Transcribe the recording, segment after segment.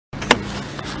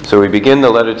So we begin the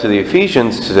letter to the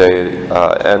Ephesians today,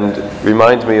 and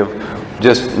reminds me of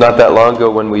just not that long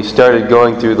ago when we started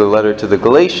going through the letter to the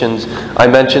Galatians. I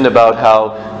mentioned about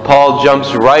how Paul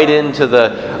jumps right into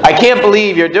I can't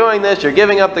believe you're doing this, you're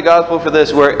giving up the gospel for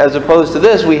this, where as opposed to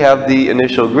this we have the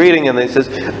initial greeting, and it says,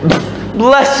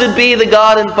 "Blessed be the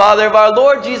God and Father of our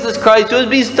Lord Jesus Christ, who has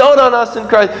bestowed on us in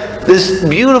Christ." This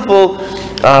beautiful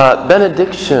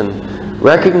benediction,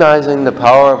 recognizing the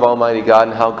power of Almighty God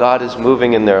and how God is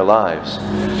moving in their lives.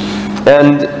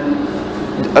 And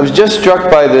I was just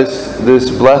struck by this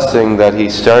blessing that he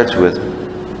starts with.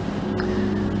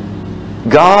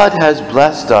 God has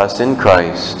blessed us in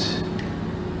Christ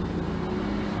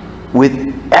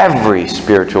with every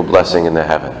spiritual blessing in the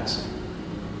heavens.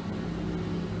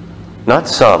 Not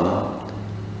some,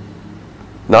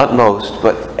 not most,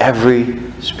 but every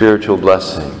spiritual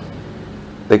blessing.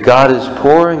 That God is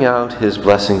pouring out His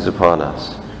blessings upon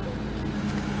us.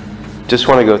 Just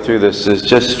want to go through this. It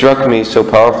just struck me so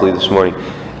powerfully this morning.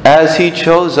 As He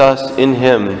chose us in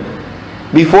Him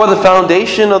before the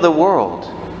foundation of the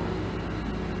world.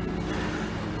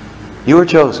 You were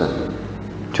chosen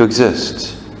to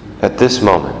exist at this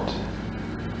moment.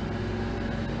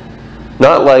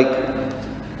 Not like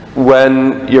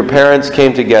when your parents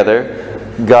came together,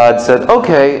 God said,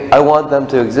 "Okay, I want them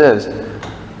to exist."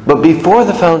 But before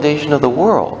the foundation of the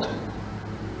world,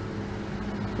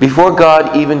 before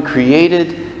God even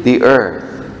created the earth,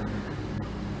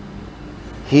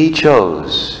 He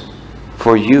chose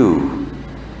for you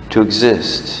to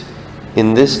exist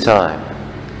in this time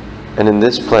and in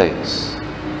this place.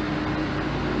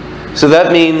 So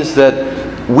that means that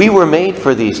we were made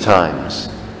for these times.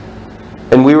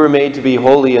 And we were made to be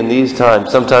holy in these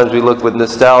times. Sometimes we look with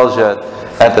nostalgia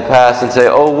at the past and say,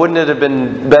 "Oh, wouldn't it have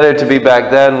been better to be back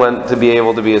then to be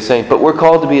able to be a saint?" But we're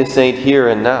called to be a saint here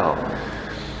and now.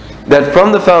 That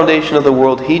from the foundation of the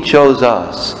world, He chose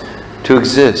us to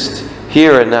exist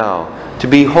here and now, to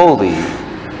be holy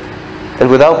and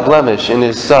without blemish in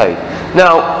His sight.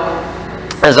 Now,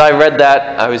 as I read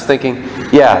that, I was thinking,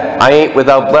 yeah, I ain't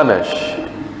without blemish.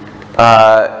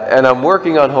 And I'm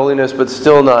working on holiness, but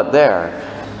still not there.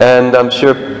 And I'm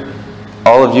sure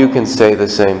all of you can say the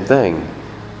same thing.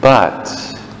 But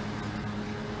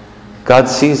God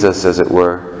sees us, as it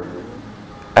were,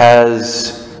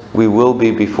 as we will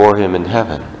be before Him in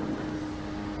heaven.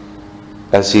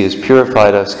 As He has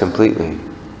purified us completely,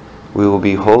 we will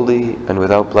be holy and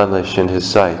without blemish in His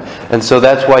sight. And so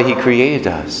that's why He created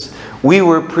us. We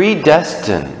were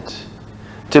predestined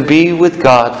to be with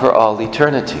God for all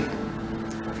eternity.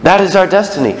 That is our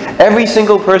destiny. Every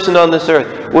single person on this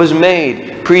earth was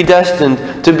made,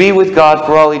 predestined to be with God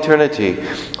for all eternity,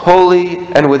 holy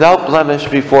and without blemish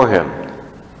before Him.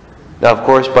 Now, of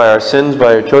course, by our sins,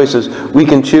 by our choices, we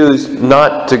can choose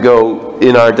not to go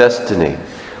in our destiny.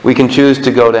 We can choose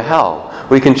to go to hell.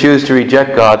 We can choose to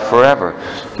reject God forever.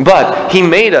 But He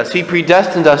made us, He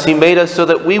predestined us, He made us so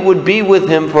that we would be with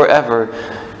Him forever,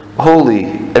 holy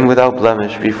and without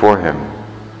blemish before Him.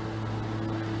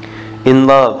 In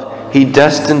love, He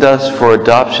destined us for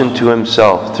adoption to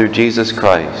Himself through Jesus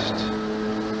Christ.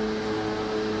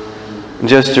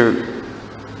 Just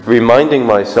reminding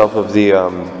myself of the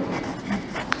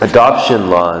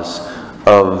adoption laws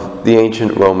of the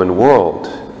ancient Roman world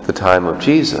at the time of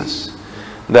Jesus.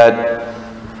 That,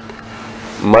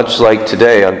 much like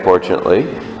today, unfortunately,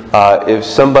 if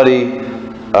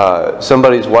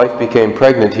somebody's wife became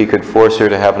pregnant, he could force her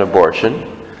to have an abortion.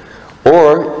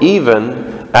 Or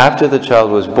even after the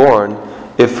child was born,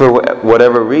 if for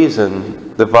whatever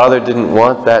reason the father didn't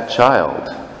want that child,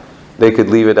 they could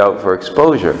leave it out for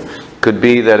exposure. Could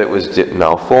be that it was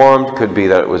malformed, could be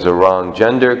that it was a wrong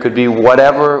gender, could be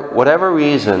whatever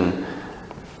reason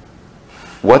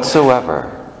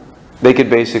whatsoever. They could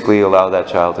basically allow that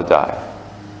child to die.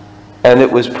 And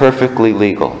it was perfectly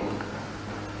legal,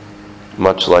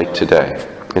 much like today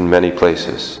in many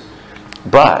places.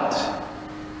 But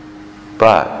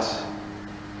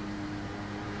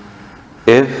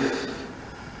if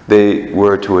they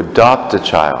were to adopt a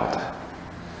child,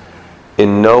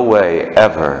 in no way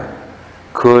ever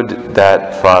could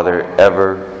that father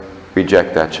ever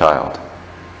reject that child.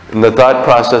 And the thought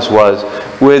process was,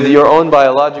 with your own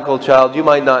biological child, you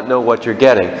might not know what you're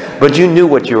getting, but you knew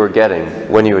what you were getting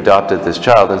when you adopted this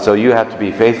child, and so you have to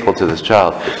be faithful to this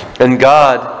child. And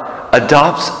God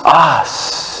adopts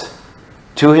us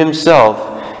to Himself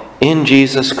in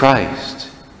Jesus Christ.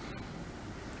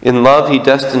 In love, He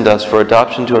destined us for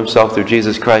adoption to Himself through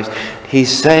Jesus Christ.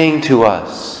 He's saying to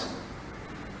us,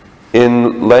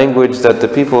 in language that the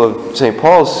people of St.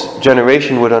 Paul's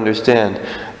generation would understand,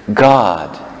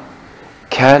 God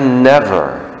can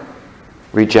never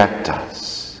reject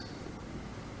us.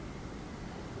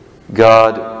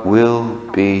 God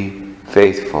will be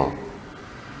faithful.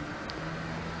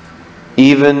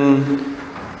 Even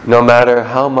no matter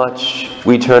how much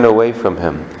we turn away from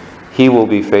Him, He will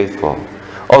be faithful.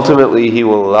 Ultimately, He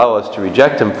will allow us to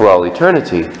reject Him for all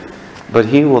eternity, but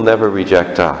He will never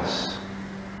reject us.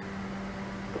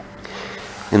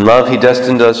 In love, He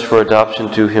destined us for adoption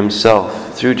to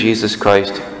Himself through Jesus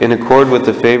Christ, in accord with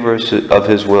the favors of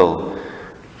His will,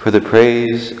 for the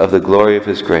praise of the glory of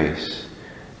His grace,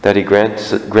 that He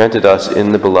granted us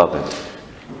in the Beloved.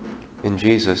 In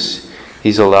Jesus,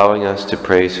 He's allowing us to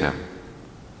praise Him.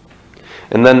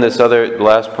 And then this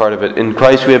last part of it. In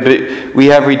Christ we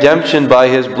have redemption by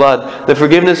His blood, the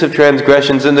forgiveness of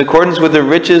transgressions in accordance with the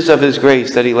riches of His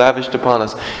grace that He lavished upon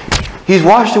us. He's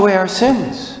washed away our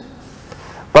sins.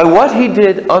 By what He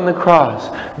did on the cross,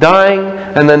 dying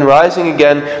and then rising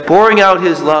again, pouring out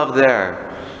His love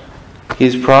there,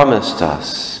 He's promised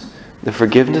us the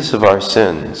forgiveness of our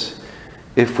sins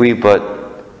if we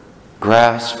but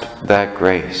grasp that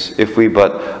grace, if we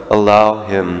but allow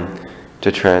Him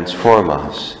to transform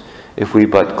us, if we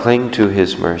but cling to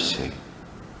His mercy.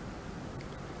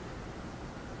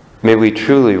 May we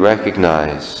truly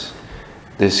recognize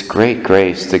this great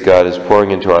grace that God is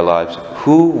pouring into our lives,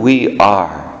 who we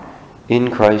are in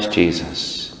Christ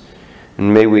Jesus.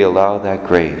 And may we allow that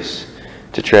grace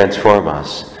to transform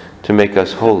us, to make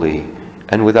us holy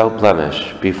and without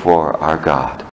blemish before our God.